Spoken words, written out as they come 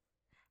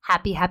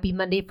Happy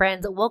Monday,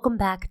 friends. Welcome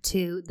back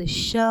to the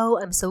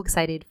show. I'm so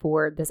excited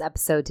for this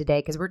episode today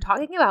because we're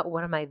talking about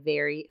one of my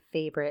very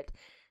favorite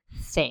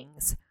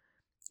things.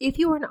 If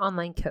you are an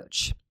online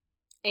coach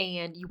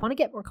and you want to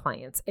get more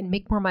clients and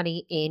make more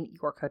money in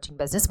your coaching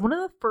business, one of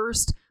the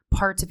first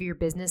parts of your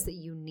business that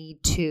you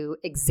need to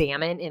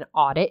examine and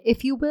audit,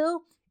 if you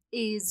will,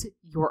 is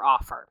your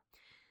offer.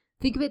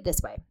 Think of it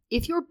this way.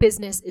 If your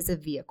business is a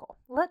vehicle,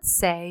 let's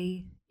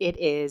say it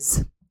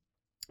is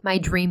my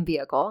dream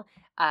vehicle,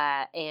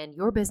 and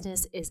your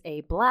business is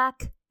a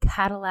black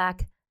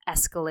Cadillac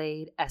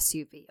Escalade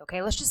SUV.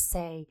 Okay, let's just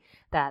say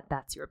that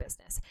that's your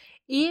business.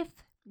 If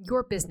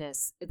your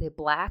business is a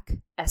black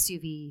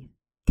SUV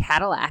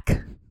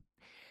Cadillac,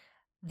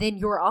 then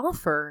your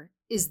offer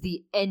is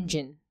the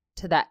engine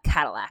to that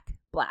Cadillac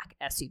black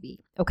SUV.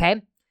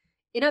 Okay?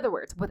 In other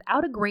words,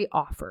 without a great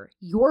offer,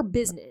 your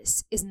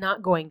business is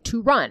not going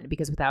to run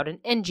because without an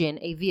engine,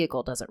 a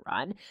vehicle doesn't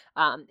run.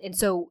 And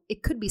so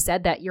it could be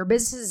said that your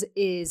business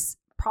is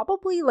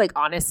probably,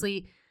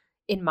 honestly,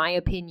 in my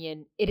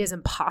opinion, it is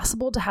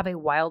impossible to have a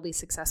wildly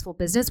successful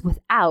business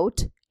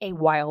without a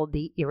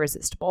wildly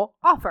irresistible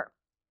offer.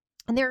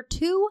 And there are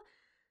two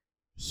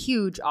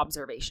huge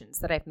observations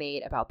that I've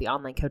made about the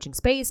online coaching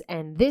space,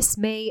 and this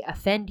may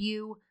offend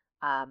you.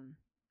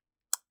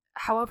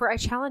 However, I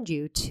challenge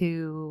you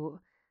to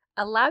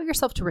allow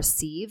yourself to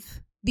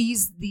receive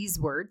these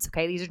words,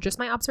 okay? These are just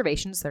my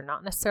observations. They're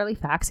not necessarily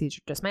facts. These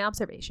are just my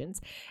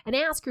observations. And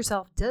ask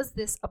yourself, does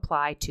this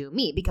apply to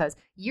me? Because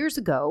years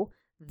ago,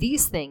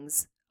 these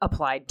things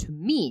applied to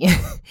me.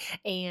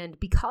 And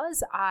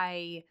because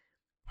I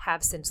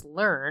have since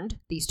learned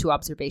these two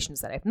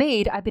observations that I've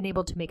made, I've been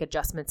able to make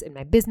adjustments in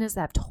my business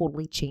that have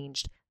totally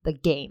changed the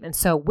game. And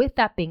so with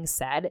that being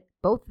said,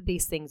 both of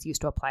these things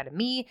used to apply to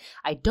me.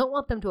 I don't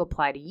want them to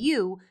apply to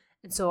you.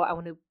 And so I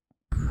want to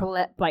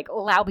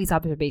allow these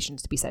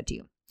observations to be said to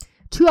you.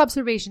 Two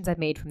observations I've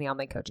made from the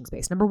online coaching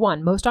space. Number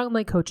one, most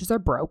online coaches are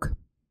broke.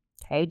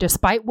 Okay,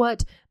 despite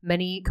what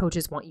many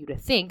coaches want you to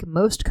think,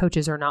 most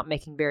coaches are not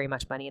making very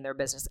much money in their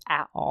business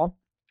at all.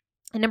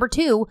 And number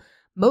two,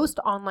 most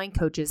online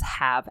coaches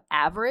have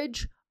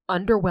average,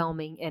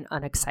 underwhelming, and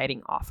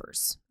unexciting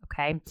offers.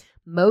 Okay,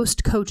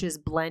 most coaches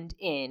blend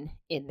in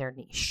their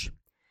niche.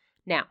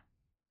 Now,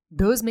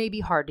 those may be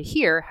hard to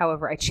hear.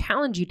 However, I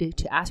challenge you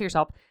to ask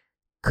yourself,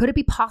 could it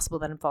be possible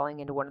that I'm falling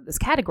into one of those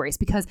categories?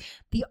 Because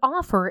the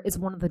offer is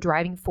one of the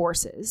driving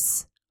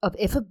forces of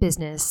if a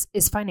business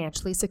is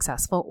financially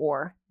successful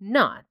or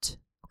not.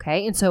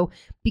 Okay. And so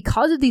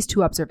because of these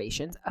two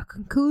observations, a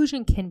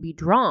conclusion can be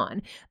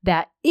drawn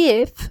that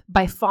if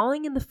by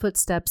following in the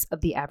footsteps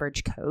of the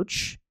average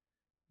coach,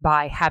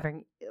 by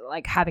having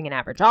an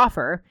average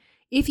offer,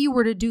 if you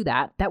were to do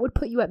that, that would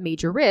put you at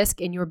major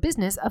risk in your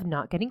business of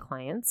not getting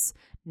clients,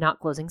 not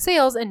closing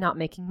sales, and not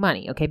making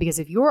money, okay? Because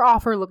if your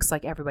offer looks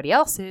like everybody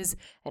else's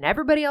and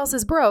everybody else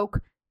is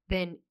broke,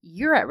 then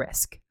you're at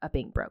risk of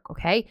being broke,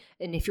 okay?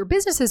 And if your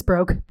business is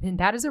broke, then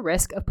that is a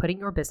risk of putting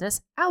your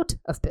business out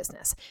of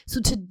business.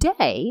 So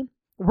today,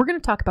 we're going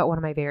to talk about one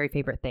of my very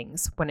favorite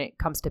things when it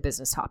comes to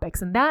business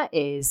topics, and that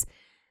is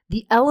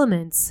the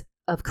elements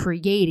of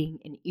creating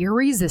an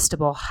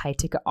irresistible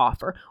high-ticket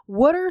offer.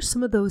 What are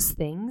some of those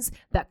things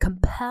that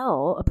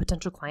compel a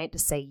potential client to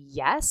say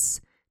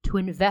yes to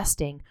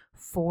investing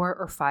 4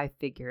 or 5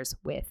 figures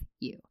with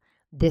you?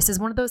 This is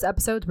one of those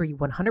episodes where you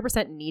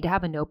 100% need to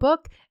have a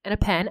notebook and a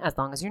pen as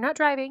long as you're not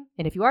driving.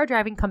 And if you are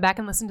driving, come back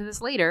and listen to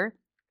this later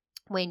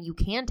when you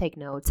can take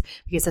notes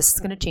because this is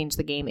going to change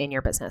the game in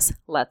your business.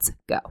 Let's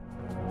go.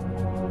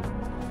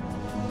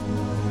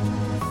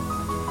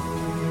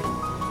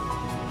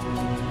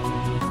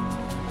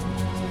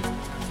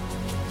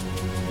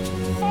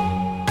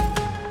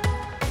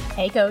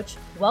 Hey coach,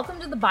 welcome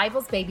to the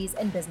Bibles, Babies,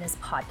 and Business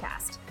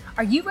podcast.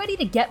 Are you ready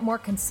to get more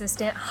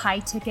consistent,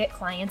 high-ticket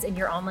clients in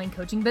your online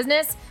coaching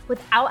business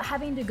without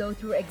having to go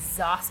through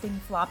exhausting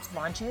flopped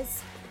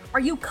launches?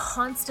 Are you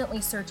constantly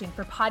searching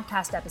for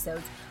podcast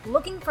episodes,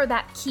 looking for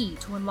that key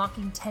to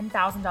unlocking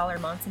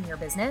 $10,000 months in your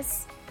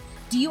business?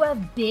 Do you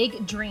have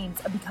big dreams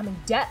of becoming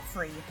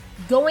debt-free,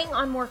 going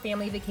on more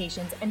family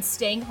vacations, and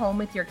staying home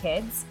with your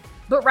kids?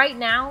 But right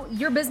now,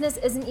 your business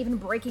isn't even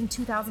breaking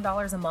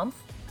 $2,000 a month?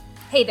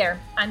 Hey there,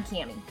 I'm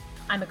Cami.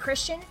 I'm a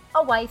Christian,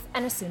 a wife,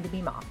 and a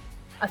soon-to-be mom.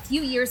 A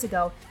few years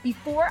ago,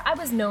 before I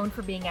was known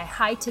for being a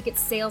high-ticket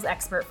sales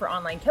expert for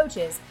online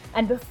coaches,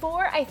 and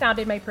before I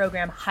founded my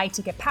program High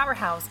Ticket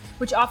Powerhouse,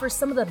 which offers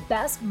some of the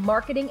best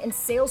marketing and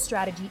sales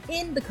strategy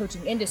in the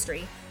coaching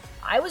industry,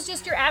 I was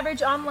just your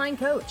average online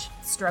coach,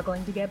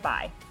 struggling to get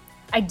by.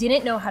 I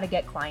didn't know how to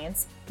get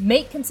clients,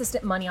 make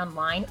consistent money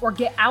online, or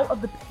get out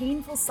of the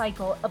painful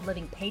cycle of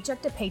living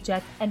paycheck to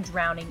paycheck and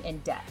drowning in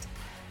debt.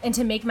 And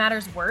to make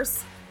matters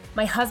worse,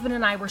 my husband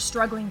and I were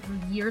struggling through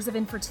years of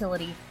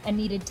infertility and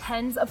needed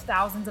tens of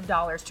thousands of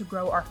dollars to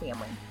grow our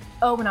family.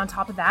 Oh, and on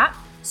top of that,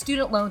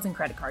 student loans and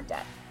credit card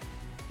debt.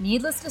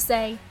 Needless to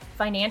say,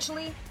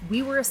 financially,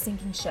 we were a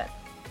sinking ship.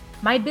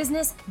 My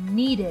business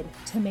needed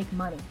to make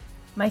money.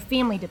 My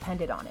family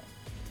depended on it.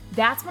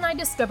 That's when I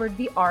discovered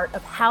the art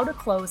of how to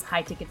close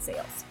high-ticket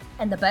sales.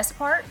 And the best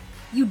part,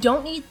 You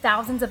don't need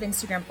thousands of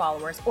Instagram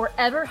followers or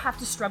ever have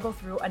to struggle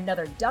through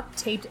another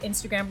duct-taped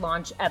Instagram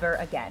launch ever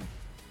again.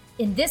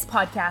 In this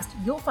podcast,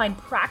 you'll find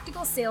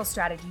practical sales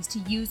strategies to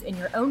use in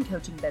your own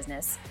coaching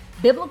business,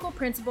 biblical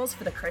principles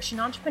for the Christian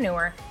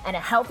entrepreneur, and a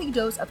healthy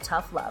dose of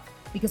tough love.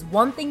 Because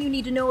one thing you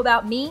need to know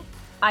about me,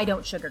 I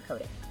don't sugarcoat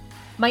it.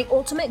 My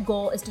ultimate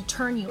goal is to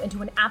turn you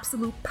into an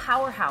absolute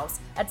powerhouse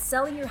at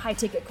selling your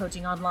high-ticket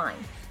coaching online,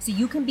 so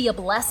you can be a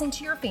blessing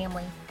to your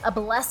family, a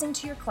blessing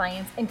to your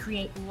clients, and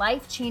create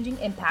life-changing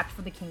impact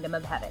for the kingdom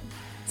of heaven.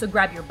 So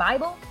grab your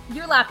Bible,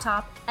 your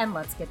laptop, and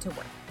let's get to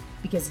work.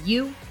 Because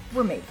you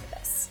were made for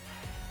this.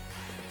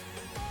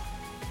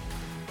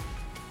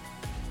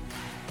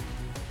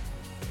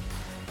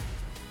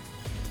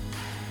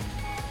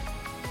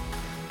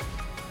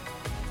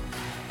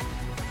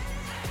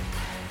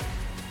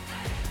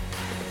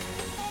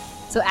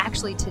 So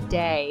actually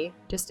today,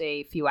 just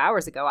a few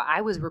hours ago, I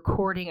was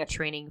recording a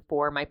training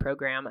for my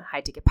program,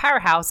 High Ticket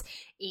Powerhouse,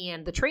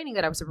 and the training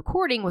that I was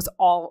recording was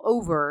all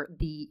over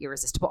the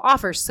irresistible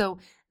offers. So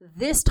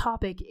this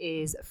topic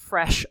is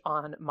fresh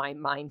on my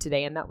mind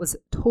today, and that was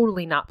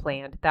totally not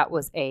planned. That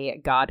was a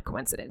God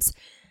coincidence.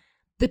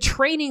 The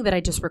training that I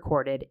just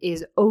recorded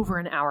is over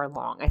an hour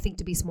long. I think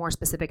to be more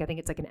specific, I think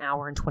it's like an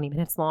hour and 20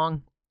 minutes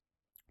long,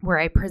 where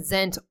I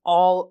present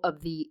all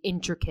of the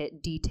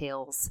intricate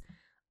details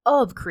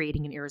of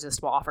creating an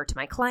irresistible offer to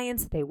my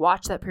clients. They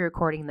watch that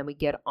pre-recording, and then we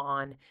get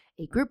on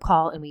a group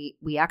call and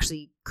we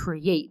actually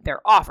create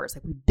their offers,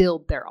 like we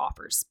build their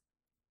offers.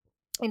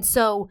 And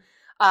so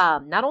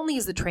not only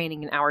is the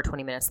training an hour,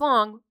 20 minutes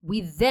long, we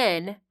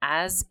then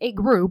as a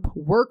group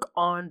work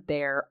on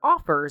their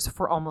offers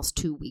for almost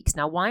 2 weeks.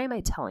 Now, why am I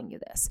telling you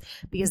this?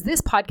 Because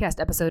this podcast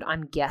episode,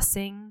 I'm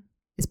guessing,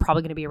 is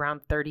probably going to be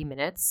around 30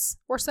 minutes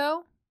or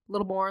so, a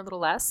little more, a little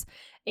less,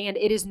 and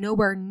it is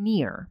nowhere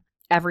near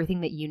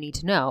everything that you need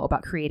to know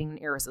about creating an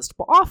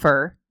irresistible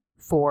offer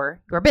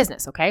for your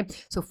business, okay?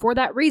 So for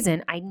that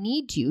reason, I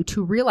need you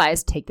to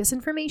realize, take this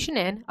information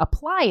in,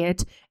 apply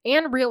it,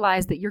 and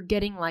realize that you're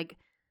getting like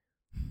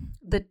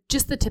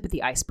just the tip of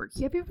the iceberg.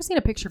 Have you ever seen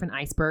a picture of an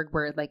iceberg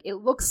where like it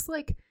looks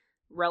like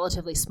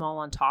relatively small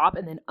on top,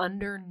 and then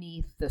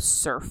underneath the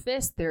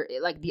surface,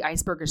 like the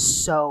iceberg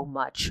is so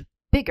much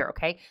bigger,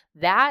 okay?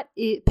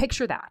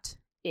 Picture that.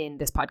 In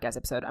this podcast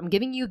episode, I'm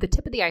giving you the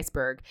tip of the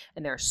iceberg,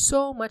 and there's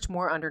so much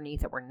more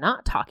underneath that we're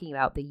not talking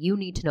about that you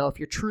need to know if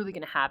you're truly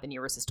going to have an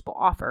irresistible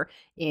offer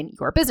in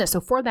your business. So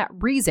for that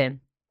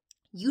reason,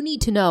 you need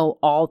to know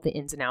all the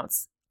ins and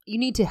outs. You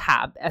need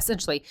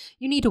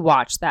to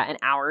watch that an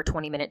hour,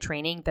 20-minute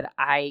training that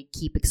I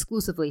keep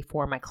exclusively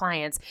for my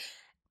clients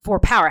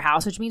for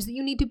Powerhouse, which means that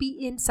you need to be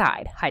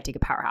inside High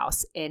Ticket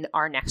Powerhouse in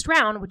our next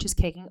round, which is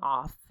kicking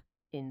off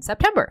in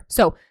September.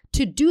 So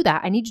to do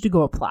that, I need you to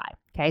go apply.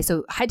 Okay,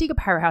 so High Ticket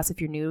Powerhouse, if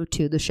you're new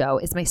to the show,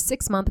 is my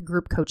 6-month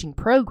group coaching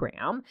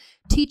program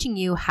teaching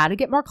you how to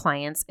get more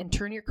clients and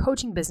turn your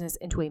coaching business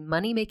into a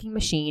money-making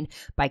machine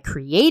by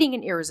creating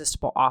an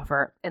irresistible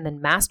offer and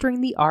then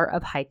mastering the art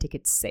of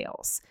high-ticket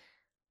sales.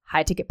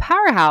 High Ticket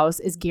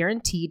Powerhouse is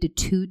guaranteed to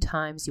 2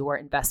 times your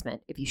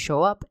investment if you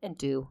show up and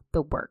do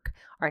the work.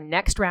 Our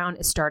next round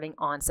is starting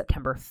on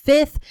September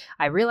 5th.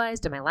 I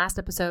realized in my last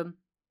episode,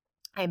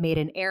 I made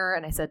an error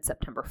and I said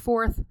September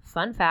 4th.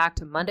 Fun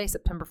fact, Monday,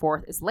 September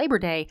 4th is Labor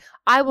Day.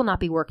 I will not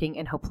be working,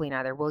 and hopefully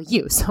neither will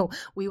you. So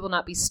we will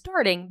not be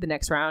starting the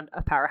next round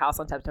of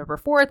Powerhouse on September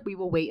 4th. We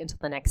will wait until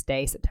the next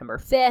day, September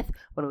 5th,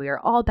 when we are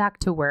all back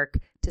to work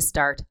to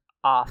start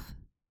off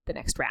the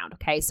next round.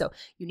 Okay, so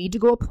you need to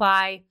go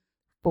apply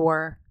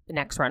for the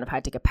next round of High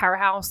Ticket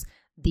Powerhouse.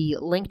 The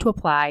link to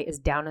apply is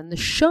down in the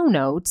show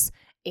notes.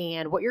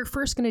 And what you're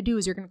first going to do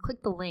is you're going to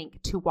click the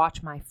link to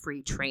watch my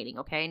free training,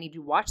 okay? I need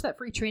you to watch that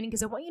free training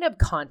because I want you to have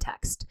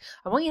context.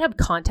 I want you to have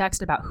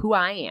context about who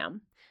I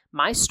am,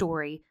 my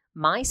story,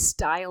 my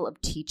style of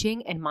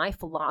teaching, and my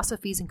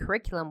philosophies and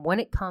curriculum when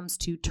it comes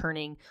to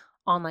turning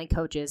online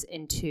coaches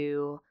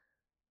into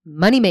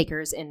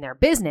moneymakers in their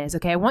business,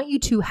 okay? I want you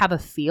to have a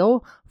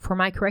feel for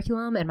my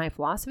curriculum and my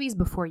philosophies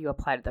before you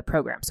apply to the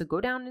program. So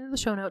go down into the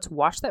show notes,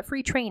 watch that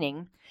free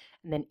training,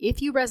 and then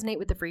if you resonate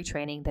with the free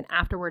training, then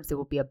afterwards there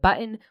will be a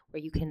button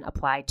where you can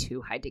apply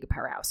to High Ticket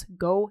Powerhouse.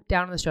 Go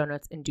down in the show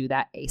notes and do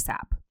that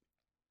ASAP.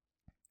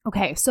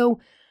 Okay,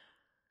 so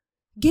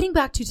getting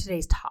back to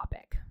today's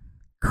topic,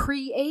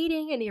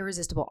 creating an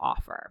irresistible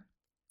offer.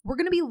 We're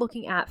going to be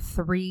looking at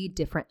 3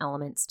 different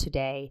elements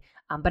today,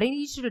 but I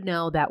need you to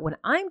know that when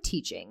I'm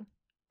teaching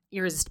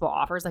irresistible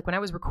offers, like when I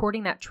was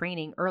recording that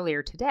training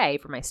earlier today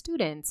for my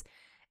students,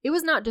 it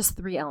was not just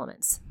 3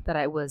 elements that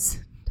I was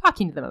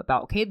talking to them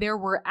about, okay? There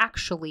were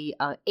actually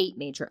 8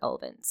 major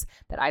elements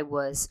that I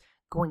was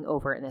going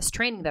over in this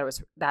training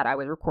that I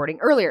was recording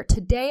earlier.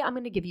 Today, I'm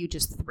going to give you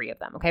just 3 of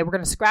them, okay? We're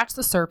going to scratch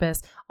the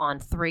surface on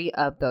 3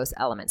 of those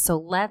elements. So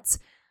let's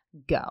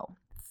go.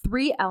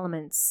 3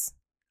 elements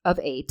of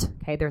 8,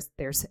 okay?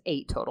 There's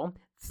 8 total.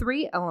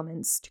 3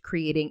 elements to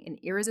creating an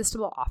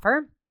irresistible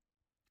offer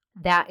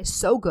That is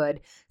so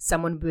good,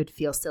 someone would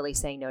feel silly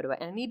saying no to it.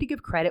 And I need to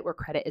give credit where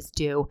credit is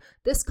due.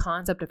 This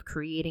concept of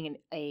creating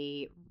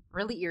a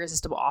really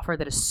irresistible offer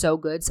that is so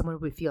good, someone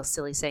would feel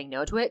silly saying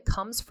no to it,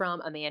 comes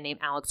from a man named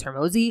Alex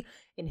Hormozi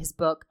in his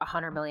book,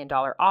 $100 Million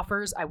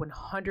Offers. I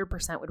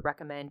 100% would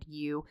recommend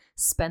you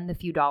spend the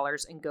few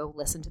dollars and go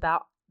listen to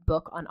that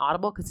book on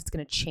Audible because it's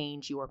going to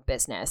change your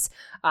business.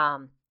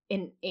 And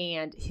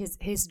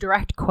his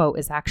direct quote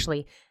is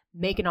actually,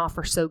 make an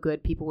offer so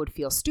good people would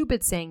feel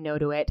stupid saying no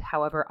to it.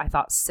 However, I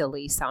thought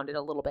silly sounded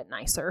a little bit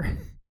nicer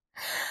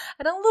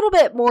and a little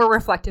bit more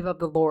reflective of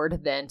the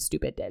Lord than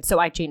stupid did. So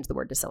I changed the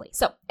word to silly.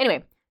 So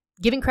anyway,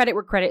 giving credit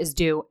where credit is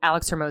due,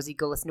 Alex Hormozi,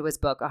 go listen to his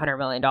book, $100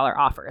 Million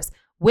Offers.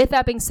 With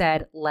that being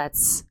said,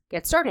 let's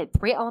get started.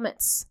 3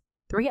 elements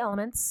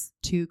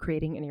to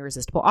creating an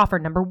irresistible offer.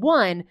 Number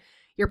 1,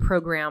 your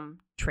program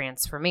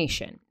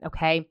transformation.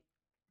 Okay.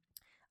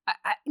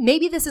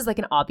 Maybe this is like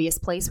an obvious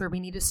place where we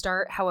need to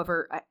start.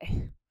 However,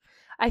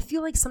 I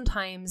feel like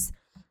sometimes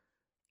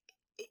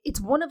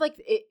it's one of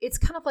it's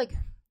kind of like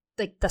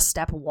the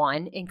step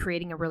 1 in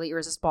creating a really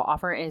irresistible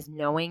offer is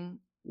knowing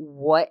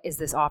what is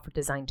this offer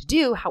designed to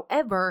do.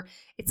 However,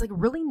 it's like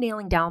really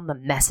nailing down the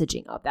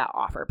messaging of that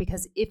offer,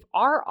 because if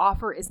our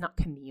offer is not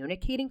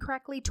communicating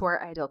correctly to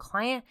our ideal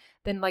client,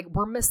 then like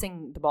we're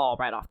missing the ball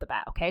right off the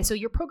bat. Okay. So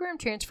your program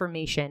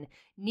transformation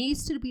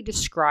needs to be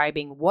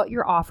describing what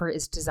your offer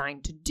is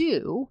designed to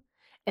do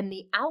and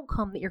the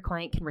outcome that your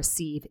client can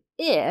receive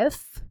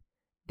if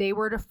they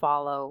were to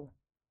follow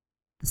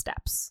the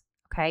steps.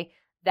 Okay.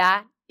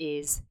 That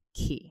is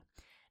key.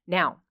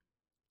 Now,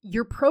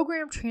 your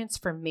program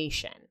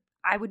transformation,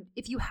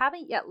 if you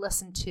haven't yet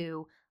listened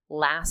to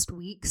last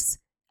week's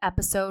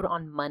episode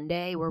on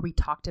Monday where we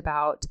talked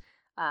about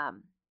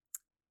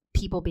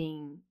people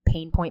being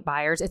pain point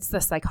buyers, it's the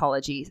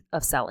psychology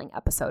of selling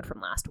episode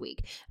from last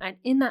week. And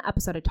in that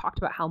episode, I talked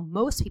about how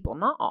most people,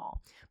 not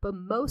all, but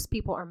most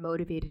people are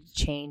motivated to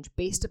change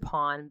based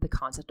upon the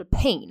concept of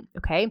pain.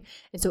 Okay.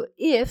 And so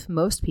if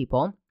most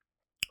people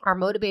are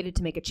motivated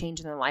to make a change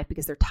in their life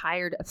because they're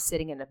tired of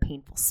sitting in a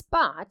painful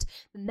spot,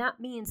 then that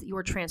means that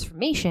your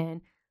transformation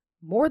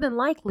more than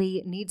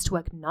likely needs to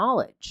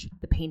acknowledge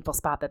the painful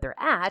spot that they're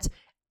at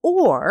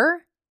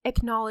or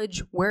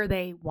acknowledge where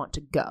they want to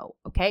go.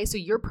 Okay. So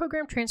your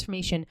program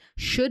transformation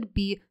should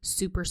be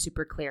super,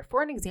 super clear.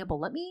 For an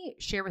example, let me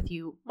share with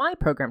you my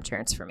program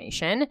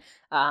transformation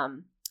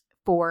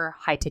for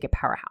High Ticket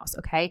Powerhouse.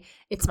 Okay.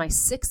 It's my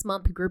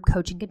 6-month group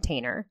coaching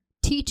container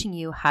teaching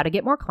you how to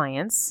get more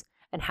clients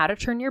and how to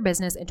turn your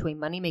business into a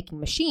money-making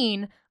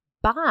machine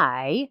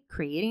by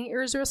creating an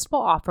irresistible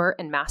offer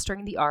and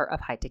mastering the art of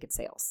high-ticket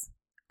sales.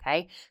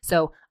 Okay,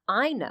 so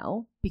I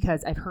know,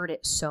 because I've heard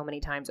it so many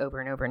times over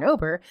and over and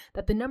over,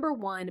 that the number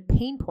 1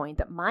 pain point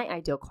that my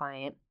ideal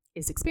client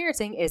is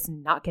experiencing is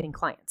not getting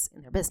clients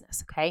in their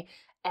business. Okay,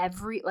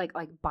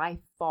 by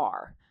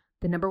far,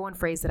 the number 1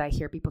 phrase that I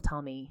hear people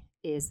tell me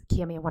is,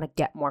 Cami, I want to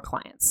get more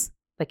clients.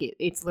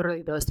 It's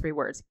literally those 3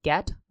 words: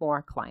 get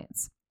more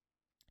clients.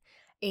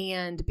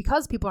 And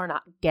because people are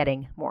not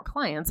getting more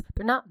clients,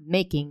 they're not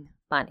making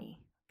money.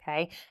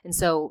 Okay. And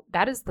so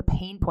that is the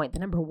pain point. The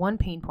number 1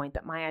 pain point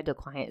that my ideal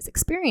client is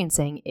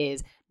experiencing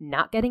is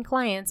not getting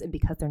clients. And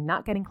because they're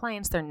not getting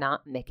clients, they're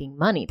not making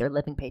money. They're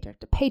living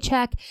paycheck to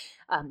paycheck.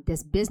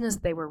 This business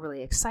they were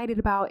really excited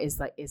about is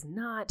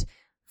not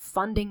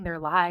funding their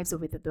lives the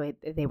way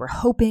they were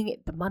hoping.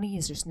 The money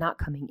is just not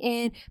coming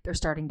in. They're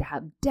starting to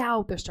have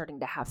doubt. They're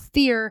starting to have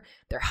fear.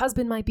 Their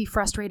husband might be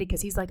frustrated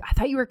because he's like, I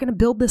thought you were going to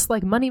build this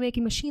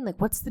money-making machine.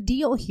 What's the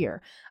deal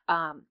here?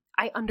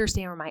 I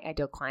understand where my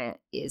ideal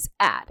client is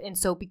at. And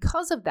so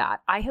because of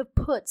that, I have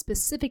put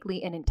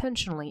specifically and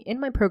intentionally in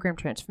my program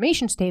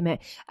transformation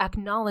statement,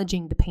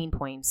 acknowledging the pain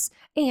points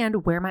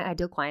and where my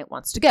ideal client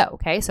wants to go.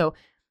 Okay. So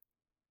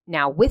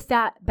now, with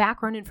that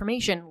background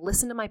information,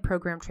 listen to my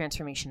program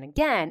transformation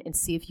again and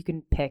see if you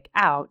can pick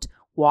out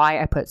why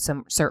I put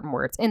some certain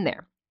words in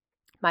there.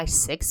 My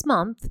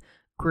 6-month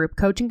group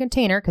coaching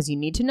container, because you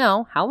need to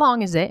know how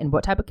long is it and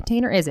what type of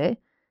container is it.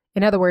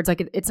 In other words,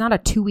 it's not a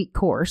 2-week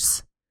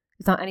course.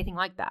 It's not anything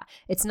like that.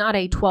 It's not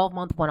a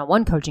 12-month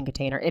one-on-one coaching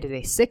container. It is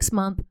a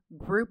 6-month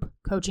group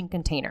coaching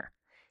container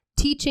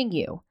teaching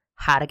you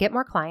how to get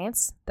more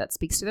clients. That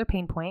speaks to their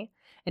pain point.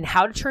 And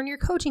how to turn your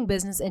coaching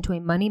business into a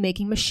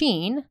money-making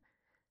machine.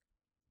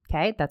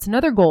 Okay, that's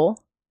another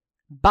goal.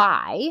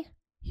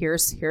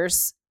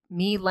 Here's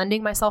me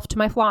lending myself to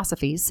my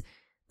philosophies.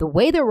 The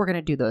way that we're going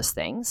to do those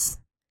things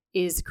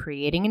is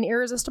creating an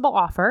irresistible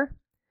offer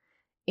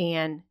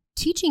and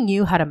teaching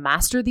you how to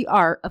master the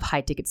art of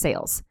high-ticket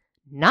sales.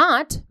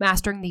 Not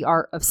mastering the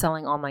art of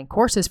selling online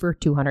courses for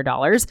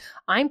 $200.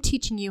 I'm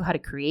teaching you how to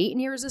create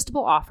an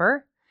irresistible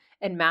offer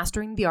and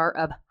mastering the art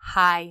of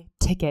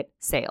high-ticket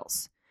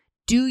sales.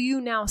 Do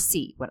you now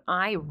see when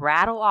I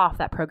rattle off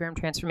that program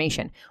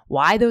transformation,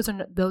 why those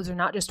are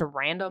not just a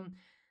random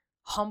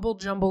humble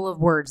jumble of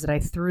words that I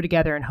threw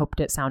together and hoped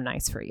it sound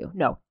nice for you?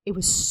 No, it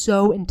was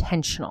so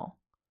intentional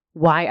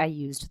why I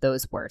used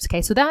those words.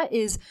 Okay, so that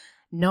is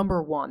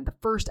number 1, the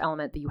first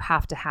element that you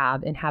have to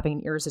have in having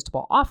an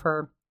irresistible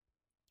offer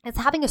It's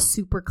having a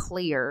super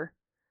clear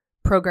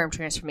program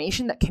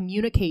transformation that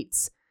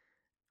communicates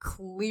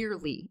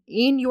clearly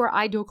in your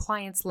ideal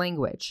client's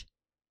language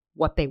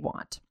what they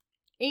want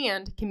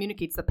and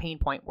communicates the pain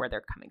point where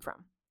they're coming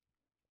from.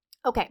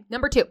 Okay,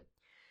 number 2,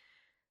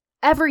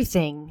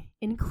 everything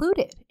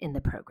included in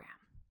the program.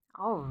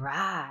 All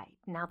right.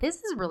 Now this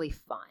is really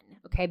fun,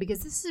 okay?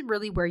 Because this is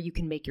really where you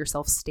can make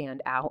yourself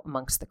stand out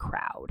amongst the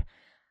crowd.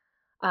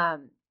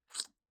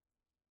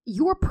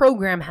 Your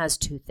program has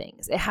 2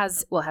 things. It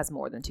has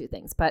more than 2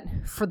 things, but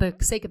for the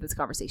sake of this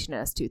conversation, it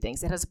has 2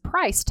 things. It has a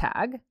price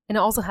tag and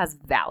it also has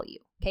value,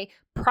 okay?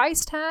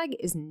 Price tag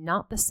is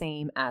not the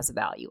same as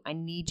value. I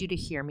need you to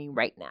hear me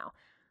right now.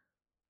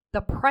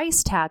 The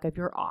price tag of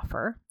your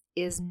offer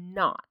is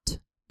not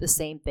the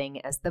same thing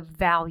as the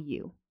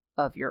value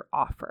of your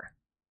offer,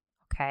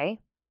 okay?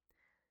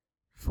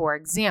 For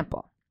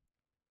example,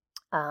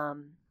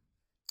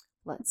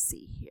 let's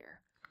see here.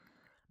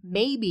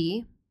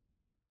 Maybe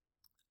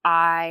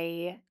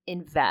I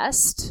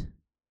invest,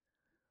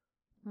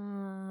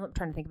 I'm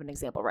trying to think of an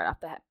example right off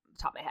the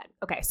top of my head.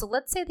 Okay, so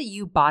let's say that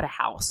you bought a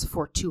house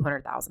for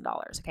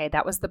 $200,000, okay?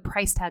 That was the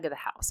price tag of the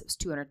house. It was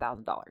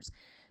 $200,000.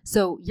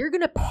 So you're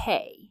going to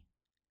pay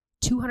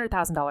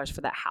 $200,000 for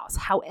that house.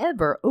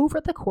 However,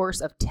 over the course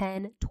of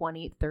 10,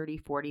 20, 30,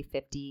 40,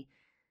 50,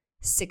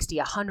 60,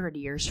 100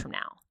 years from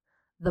now,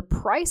 the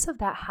price of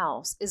that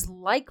house is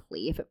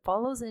likely, if it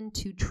follows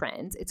into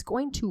trends, it's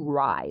going to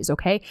rise,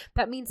 okay?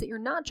 That means that you're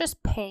not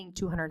just paying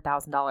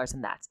 $200,000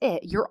 and that's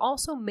it. You're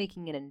also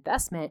making an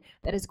investment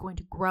that is going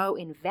to grow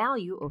in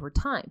value over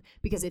time.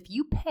 Because if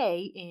you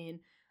pay in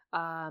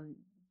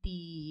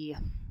the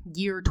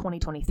year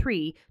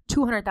 2023,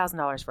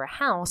 $200,000 for a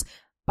house,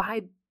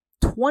 by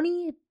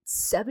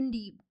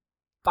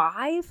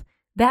 2075,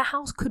 that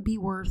house could be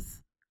worth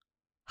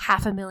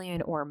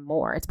 $500,000 or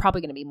more. It's probably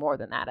going to be more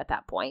than that at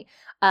that point.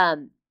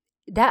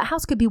 That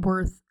house could be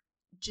worth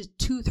just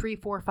 2, 3,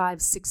 4,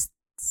 5, 6,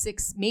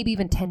 maybe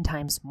even 10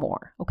 times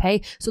more.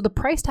 Okay. So the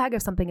price tag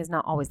of something is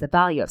not always the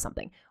value of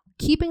something.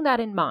 Keeping that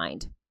in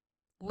mind,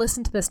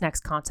 listen to this next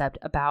concept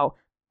about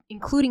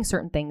including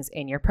certain things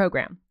in your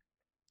program.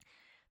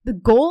 The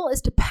goal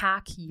is to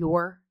pack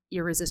your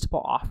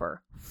irresistible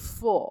offer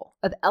full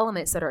of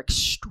elements that are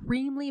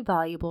extremely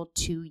valuable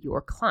to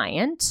your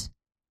client,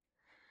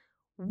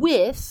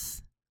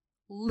 with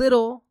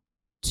little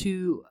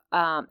to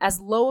as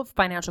low of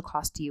financial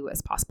cost to you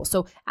as possible.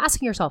 So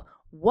asking yourself,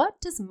 what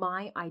does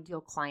my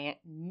ideal client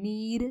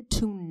need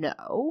to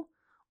know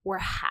or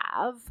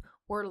have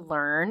or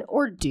learn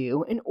or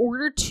do in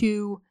order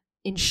to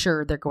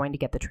ensure they're going to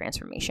get the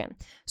transformation?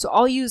 So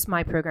I'll use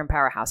my program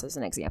Powerhouse as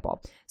an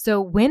example.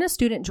 So when a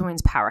student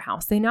joins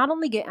Powerhouse, they not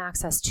only get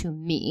access to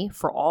me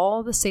for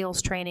all the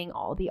sales training,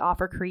 all the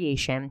offer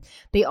creation,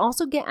 they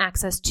also get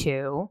access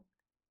to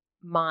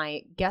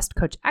my guest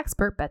coach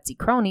expert, Betsy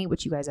Croney,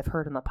 which you guys have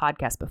heard on the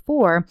podcast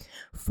before,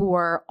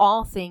 for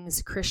all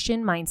things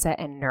Christian mindset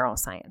and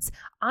neuroscience.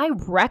 I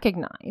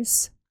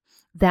recognize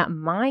that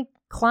my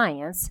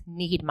clients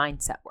need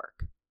mindset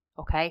work,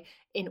 okay?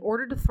 In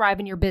order to thrive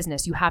in your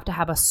business, you have to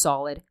have a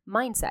solid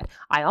mindset.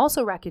 I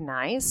also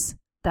recognize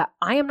that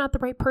I am not the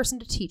right person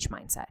to teach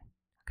mindset,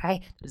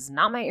 okay? This is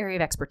not my area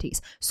of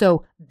expertise.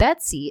 So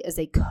Betsy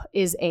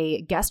is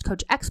a guest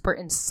coach expert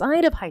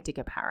inside of High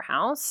Ticket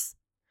Powerhouse,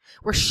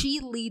 where she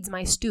leads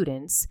my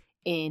students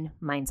in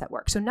mindset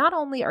work. So not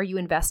only are you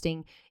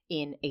investing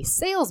in a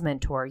sales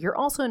mentor, you're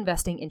also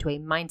investing into a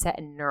mindset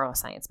and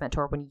neuroscience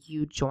mentor when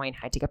you join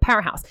High Ticket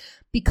Powerhouse.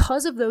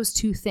 Because of those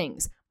 2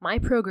 things, my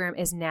program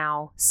is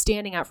now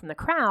standing out from the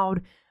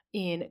crowd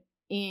in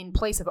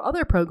place of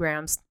other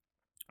programs,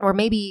 or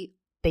maybe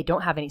they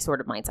don't have any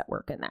sort of mindset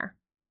work in there.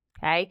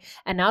 Okay.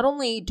 And not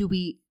only do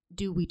we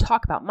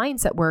talk about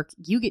mindset work,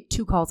 you get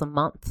 2 calls a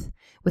month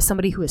with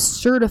somebody who is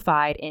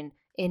certified in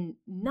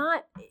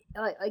not,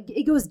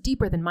 it goes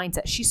deeper than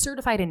mindset. She's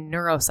certified in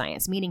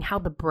neuroscience, meaning how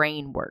the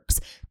brain works.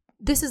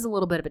 This is a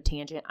little bit of a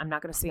tangent. I'm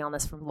not going to stay on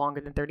this for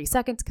longer than 30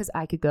 seconds because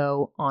I could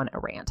go on a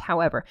rant.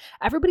 However,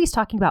 everybody's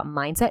talking about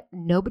mindset.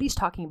 Nobody's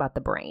talking about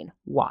the brain.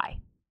 Why?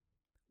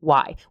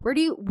 Where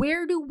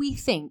do we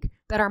think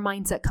that our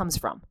mindset comes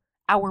from?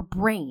 Our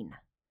brain.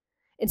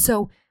 And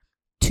so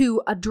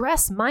to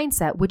address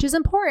mindset, which is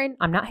important,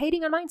 I'm not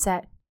hating on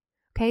mindset.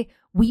 Okay.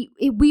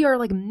 We are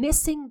like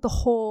missing the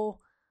whole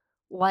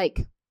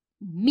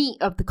meat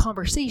of the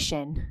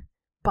conversation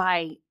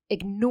by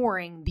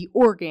ignoring the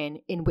organ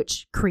in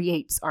which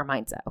creates our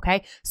mindset,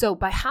 okay? So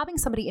by having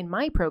somebody in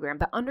my program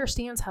that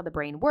understands how the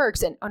brain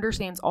works and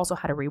understands also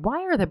how to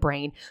rewire the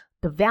brain,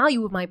 the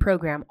value of my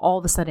program all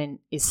of a sudden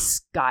is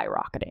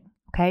skyrocketing,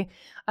 okay?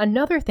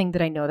 Another thing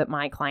that I know that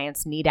my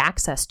clients need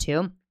access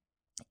to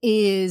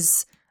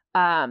is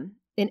an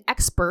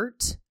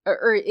expert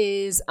or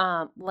is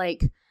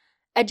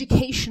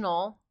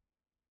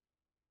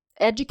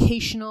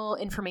educational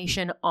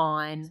information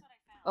on,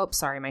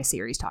 sorry, my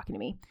Siri's talking to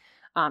me.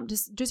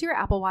 Does your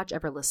Apple Watch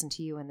ever listen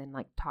to you and then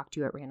talk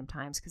to you at random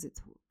times? Because it's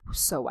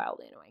so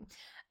wildly annoying.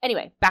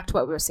 Anyway, back to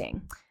what we were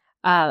saying.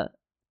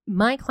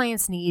 My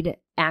clients need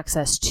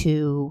access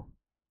to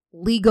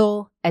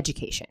legal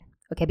education,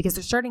 okay? Because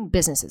they're starting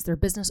businesses, they're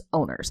business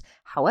owners.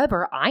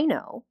 However, I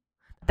know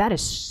that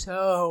is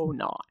so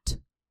not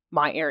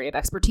my area of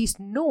expertise,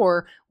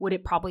 nor would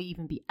it probably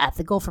even be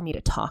ethical for me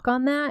to talk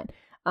on that,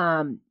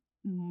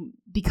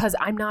 because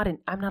I'm not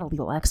a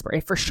legal expert.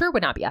 It for sure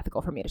would not be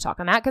ethical for me to talk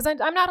on that because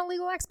I'm not a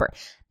legal expert.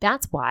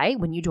 That's why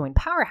when you join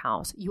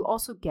Powerhouse, you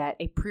also get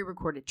a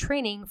pre-recorded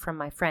training from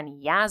my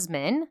friend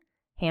Yasmin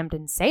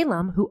Hamden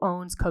Salem, who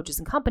owns Coaches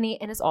and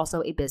Company and is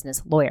also a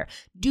business lawyer.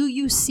 Do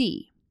you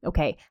see,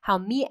 okay, how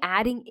me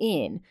adding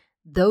in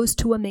those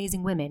two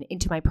amazing women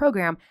into my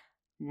program,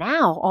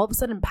 now all of a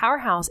sudden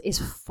Powerhouse is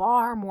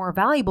far more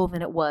valuable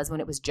than it was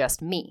when it was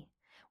just me.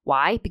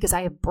 Why? Because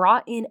I have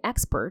brought in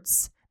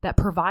experts that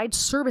provide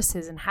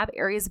services and have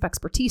areas of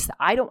expertise that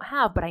I don't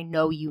have, but I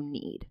know you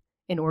need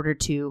in order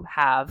to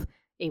have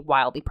a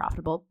wildly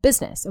profitable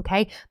business,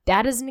 okay?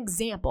 That is an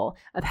example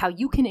of how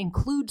you can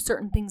include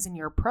certain things in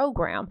your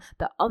program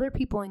that other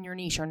people in your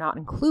niche are not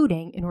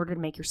including in order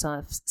to make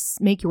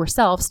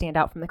yourself stand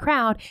out from the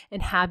crowd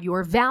and have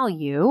your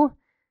value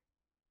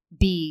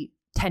be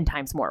 10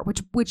 times more,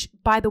 which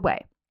by the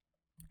way,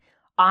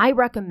 I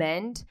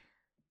recommend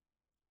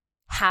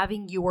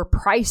having your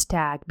price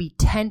tag be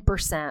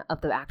 10% of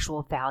the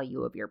actual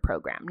value of your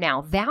program.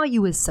 Now,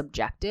 value is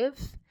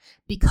subjective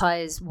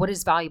because what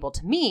is valuable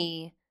to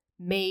me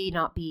may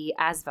not be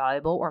as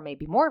valuable or may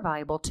be more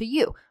valuable to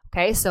you.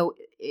 Okay, so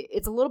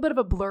it's a little bit of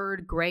a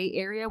blurred gray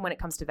area when it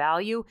comes to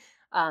value.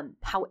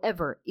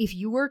 However, if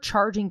you were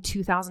charging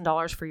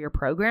 $2,000 for your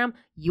program,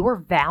 your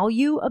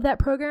value of that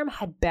program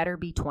had better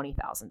be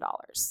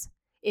 $20,000.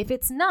 If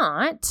it's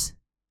not,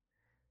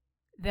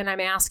 then I'm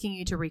asking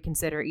you to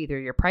reconsider either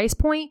your price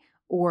point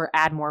or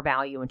add more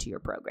value into your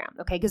program,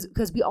 okay?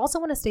 Because we also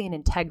want to stay in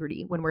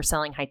integrity when we're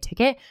selling high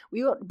ticket.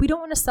 We don't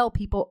want to sell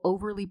people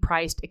overly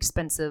priced,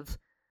 expensive,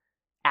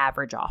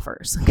 average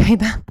offers, okay?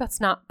 That's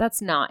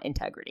not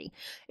integrity.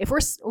 If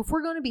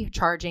we're going to be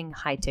charging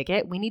high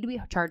ticket, we need to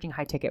be charging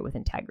high ticket with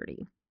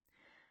integrity.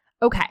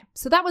 Okay,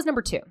 so that was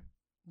number 2.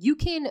 You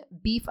can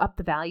beef up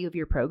the value of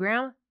your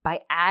program by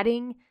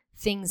adding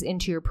things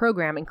into your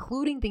program,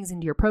 including things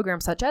into your program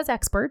such as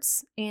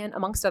experts and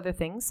amongst other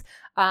things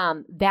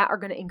that are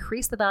going to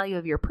increase the value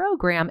of your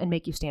program and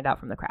make you stand out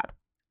from the crowd.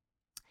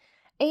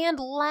 And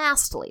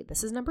lastly,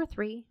 this is number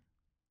 3,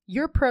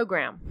 your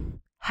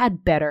program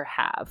had better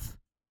have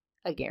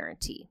a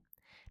guarantee.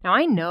 Now,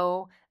 I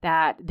know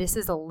that this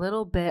is a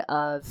little bit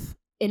of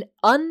an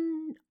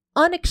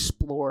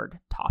unexplored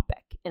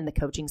topic in the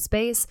coaching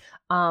space.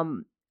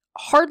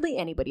 Hardly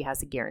anybody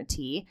has a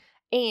guarantee,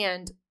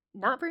 and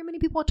not very many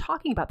people are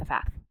talking about the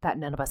fact that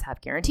none of us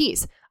have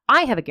guarantees.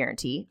 I have a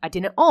guarantee. I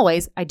didn't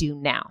always. I do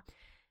now.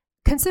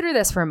 Consider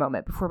this for a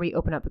moment before we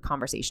open up the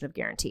conversation of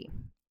guarantee.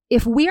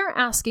 If we are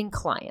asking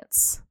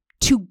clients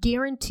to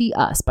guarantee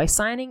us by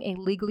signing a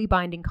legally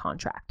binding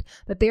contract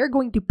that they are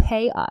going to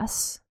pay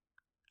us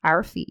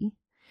our fee,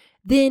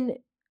 then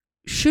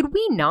should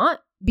we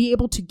not be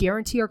able to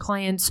guarantee our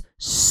clients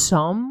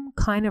some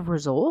kind of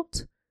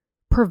result,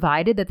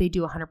 provided that they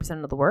do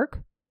 100% of the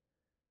work?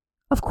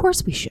 Of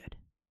course we should.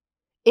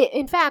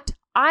 In fact,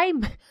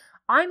 I'm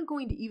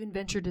going to even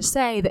venture to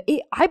say that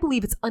I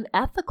believe it's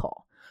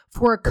unethical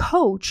for a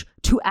coach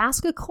to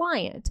ask a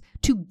client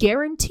to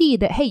guarantee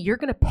that, hey, you're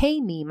going to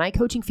pay me my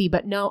coaching fee,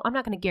 but no, I'm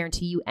not going to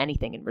guarantee you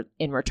anything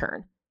in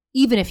return,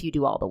 even if you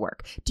do all the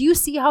work. Do you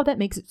see how that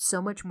makes it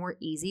so much more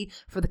easy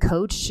for the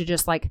coach to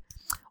just like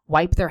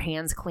wipe their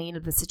hands clean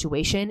of the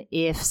situation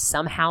if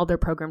somehow their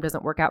program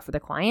doesn't work out for the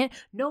client?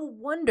 No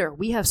wonder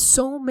we have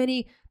so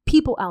many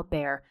people out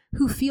there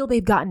who feel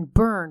they've gotten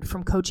burned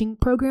from coaching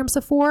programs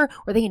before,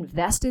 or they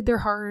invested their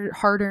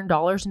hard-earned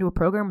dollars into a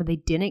program where they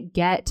didn't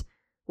get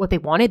what they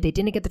wanted. They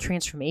didn't get the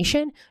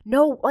transformation.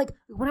 No, like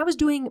when I was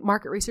doing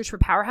market research for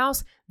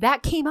Powerhouse,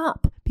 that came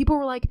up. People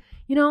were like,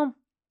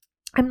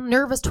 I'm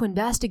nervous to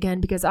invest again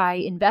because I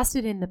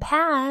invested in the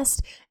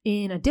past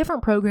in a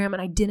different program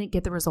and I didn't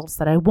get the results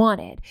that I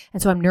wanted.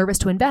 And so I'm nervous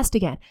to invest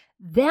again.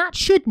 That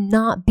should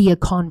not be a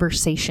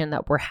conversation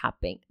that we're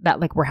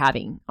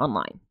having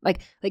online.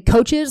 Like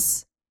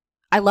coaches,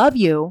 I love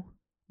you.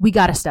 We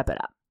got to step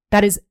it up.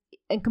 That is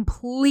a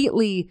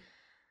completely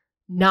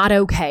not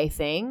okay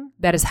thing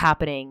that is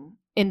happening,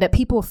 and that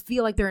people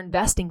feel like they're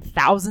investing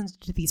thousands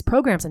into these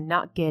programs and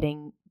not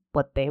getting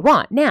what they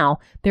want. Now,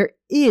 there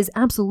is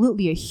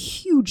absolutely a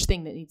huge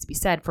thing that needs to be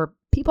said for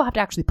people have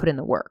to actually put in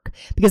the work,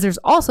 because there's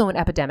also an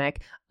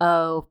epidemic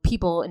of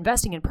people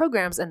investing in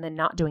programs and then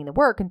not doing the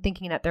work and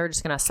thinking that they're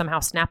just going to somehow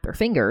snap their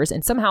fingers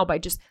and somehow by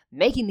just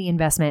making the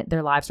investment,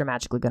 their lives are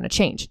magically going to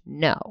change.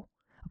 No.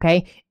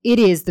 Okay. It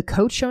is the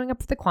coach showing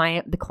up for the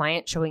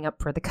client showing up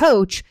for the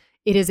coach.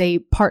 It is a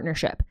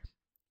partnership.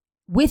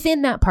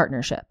 Within that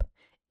partnership,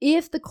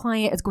 if the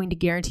client is going to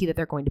guarantee that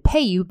they're going to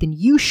pay you, then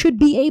you should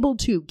be able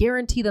to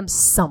guarantee them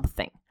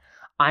something.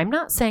 I'm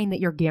not saying that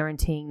you're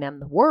guaranteeing them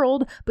the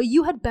world, but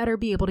you had better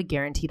be able to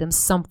guarantee them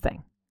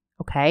something.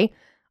 Okay?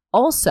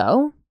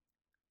 Also,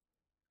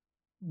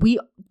 we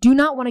do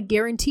not want to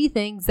guarantee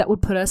things that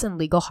would put us in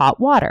legal hot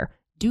water.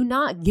 Do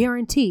not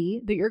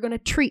guarantee that you're going to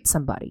treat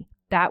somebody.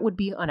 That would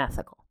be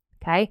unethical.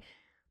 Okay.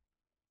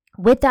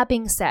 With that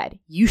being said,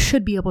 you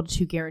should be able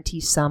to guarantee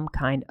some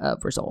kind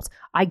of results.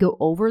 I go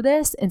over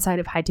this inside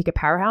of High Ticket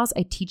Powerhouse.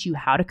 I teach you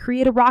how to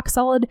create a rock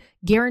solid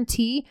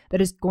guarantee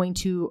that is going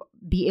to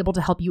be able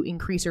to help you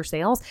increase your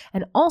sales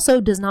and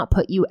also does not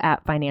put you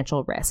at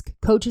financial risk.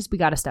 Coaches, we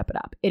got to step it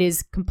up. It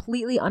is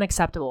completely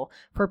unacceptable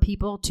for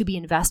people to be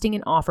investing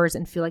in offers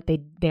and feel like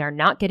they are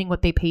not getting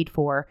what they paid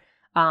for.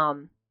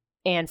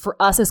 And for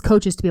us as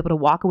coaches to be able to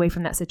walk away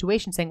from that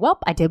situation saying, well,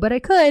 I did what I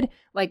could.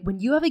 Like when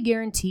you have a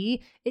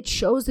guarantee, it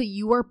shows that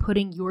you are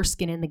putting your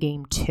skin in the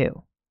game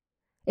too.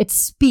 It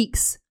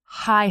speaks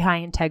high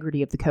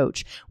integrity of the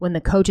coach when the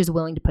coach is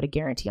willing to put a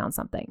guarantee on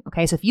something.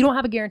 Okay. So if you don't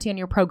have a guarantee on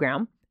your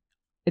program,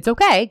 it's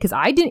okay. Cause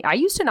I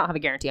used to not have a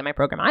guarantee on my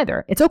program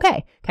either. It's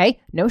okay. Okay.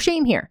 No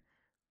shame here.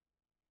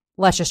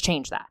 Let's just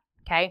change that.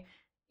 Okay.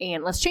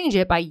 And let's change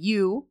it by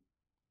you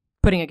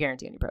putting a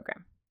guarantee on your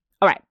program.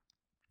 All right.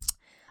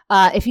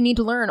 If you need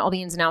to learn all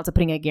the ins and outs of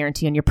putting a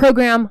guarantee on your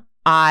program,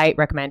 I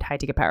recommend High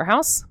Ticket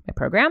Powerhouse, my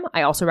program.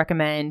 I also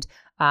recommend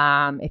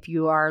if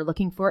you are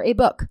looking for a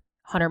book,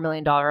 $100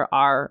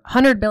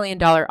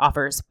 million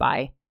Offers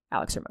by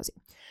Alex Hormozi.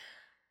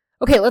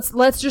 Okay,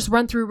 let's just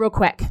run through real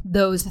quick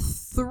those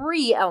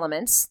 3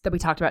 elements that we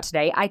talked about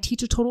today. I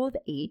teach a total of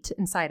 8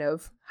 inside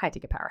of High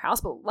Ticket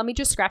Powerhouse, but let me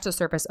just scratch the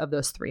surface of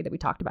those 3 that we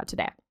talked about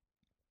today.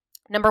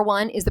 Number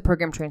 1 is the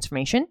program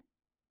transformation.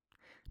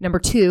 Number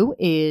 2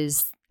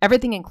 is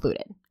everything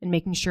included and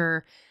making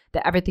sure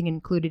that everything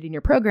included in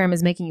your program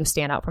is making you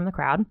stand out from the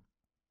crowd.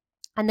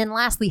 And then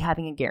lastly,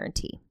 having a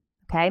guarantee.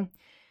 Okay.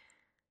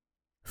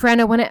 Friend,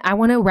 I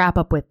want to wrap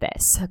up with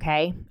this.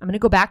 Okay. I'm going to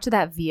go back to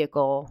that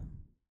vehicle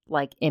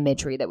like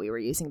imagery that we were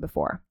using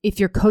before. If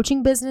your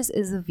coaching business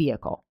is a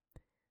vehicle,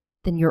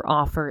 then your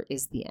offer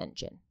is the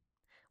engine.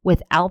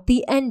 Without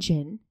the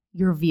engine,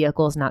 your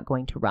vehicle is not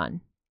going to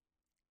run.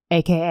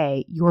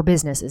 AKA your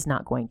business is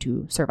not going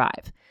to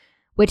survive,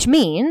 which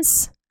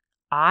means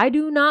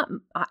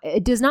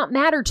it does not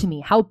matter to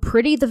me how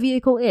pretty the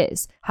vehicle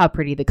is, how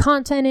pretty the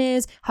content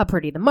is, how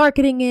pretty the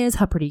marketing is,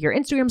 how pretty your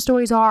Instagram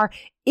stories are,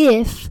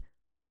 if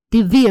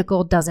the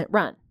vehicle doesn't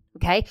run.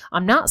 Okay.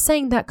 I'm not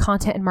saying that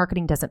content and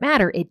marketing doesn't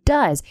matter. It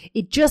does.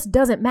 It just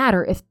doesn't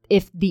matter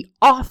if the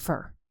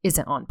offer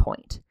isn't on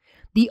point.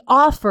 The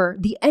offer,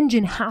 the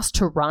engine has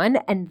to run,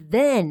 and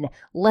then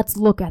let's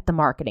look at the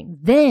marketing.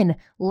 Then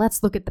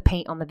let's look at the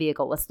paint on the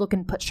vehicle. Let's look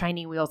and put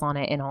shiny wheels on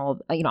it and all.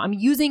 I'm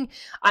using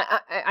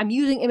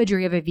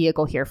imagery of a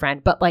vehicle here,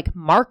 friend. But like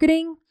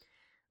marketing,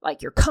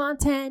 like your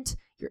content,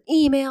 your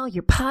email,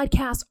 your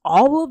podcast,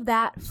 all of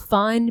that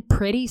fun,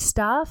 pretty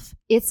stuff,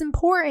 it's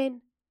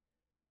important,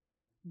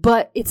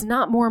 but it's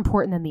not more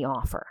important than the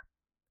offer,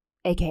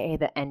 aka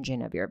the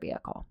engine of your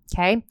vehicle.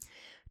 Okay,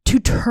 to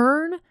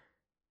turn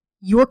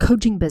your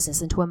coaching business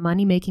into a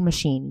money-making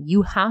machine,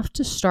 you have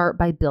to start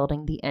by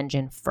building the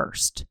engine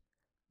first.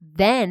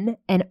 Then,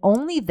 and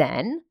only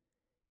then,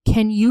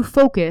 can you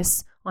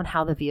focus on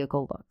how the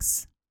vehicle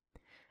looks.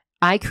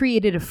 I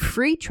created a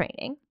free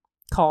training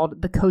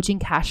called the Coaching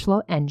Cash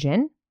Flow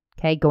Engine.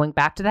 Okay, going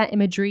back to that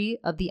imagery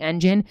of the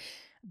engine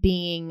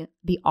being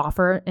the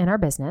offer in our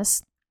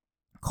business,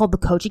 called the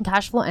Coaching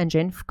Cash Flow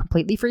Engine,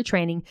 completely free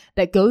training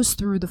that goes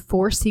through the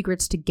 4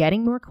 secrets to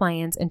getting more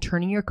clients and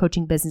turning your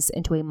coaching business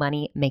into a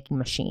money-making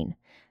machine.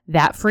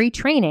 That free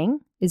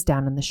training is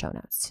down in the show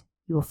notes.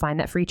 You will find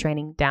that free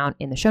training down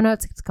in the show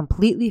notes. It's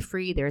completely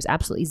free. There's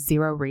absolutely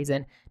zero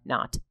reason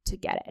not to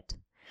get it.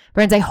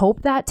 Friends, I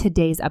hope that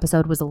today's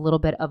episode was a little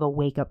bit of a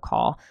wake-up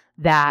call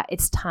that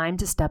it's time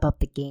to step up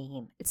the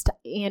game.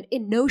 And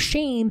in no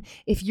shame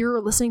if you're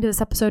listening to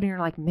this episode and you're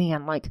like,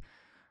 man, like,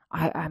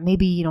 I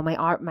maybe my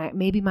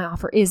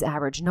offer is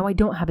average. No, I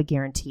don't have a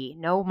guarantee.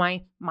 No,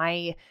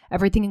 my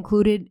everything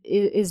included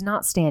is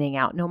not standing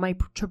out. No, my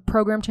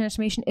program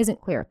transformation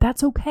isn't clear.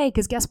 That's okay,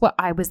 because guess what?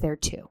 I was there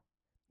too.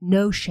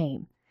 No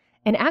shame.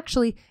 And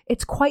actually,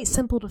 it's quite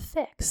simple to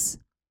fix.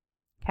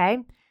 Okay,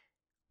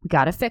 we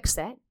got to fix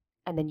it,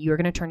 and then you're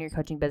going to turn your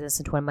coaching business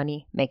into a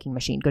money-making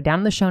machine. Go down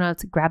in the show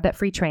notes, grab that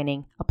free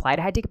training, apply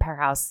to High Ticket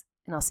Powerhouse,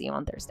 and I'll see you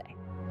on Thursday.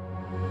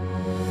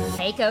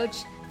 Hey, Coach.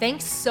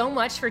 Thanks so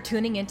much for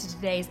tuning into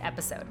today's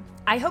episode.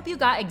 I hope you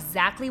got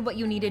exactly what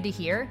you needed to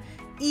hear,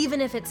 even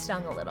if it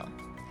stung a little.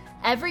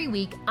 Every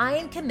week, I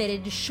am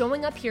committed to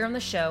showing up here on the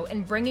show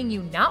and bringing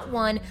you not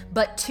 1,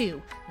 but 2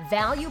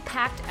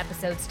 value-packed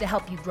episodes to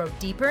help you grow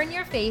deeper in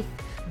your faith,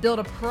 build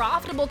a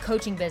profitable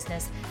coaching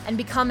business, and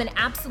become an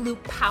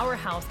absolute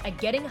powerhouse at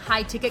getting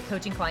high-ticket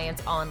coaching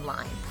clients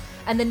online.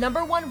 And the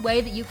number 1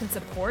 way that you can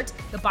support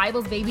the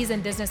Bibles, Babies,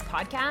 and Business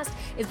podcast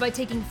is by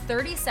taking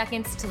 30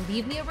 seconds to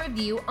leave me a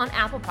review on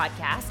Apple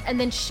Podcasts and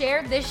then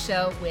share this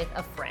show with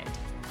a friend.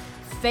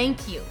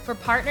 Thank you for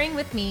partnering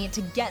with me to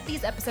get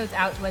these episodes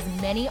out to as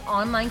many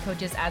online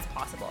coaches as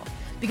possible,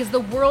 because the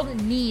world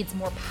needs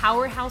more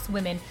powerhouse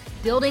women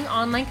building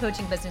online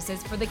coaching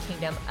businesses for the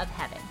kingdom of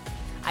heaven.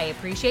 I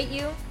appreciate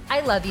you,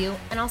 I love you,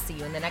 and I'll see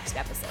you in the next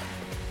episode.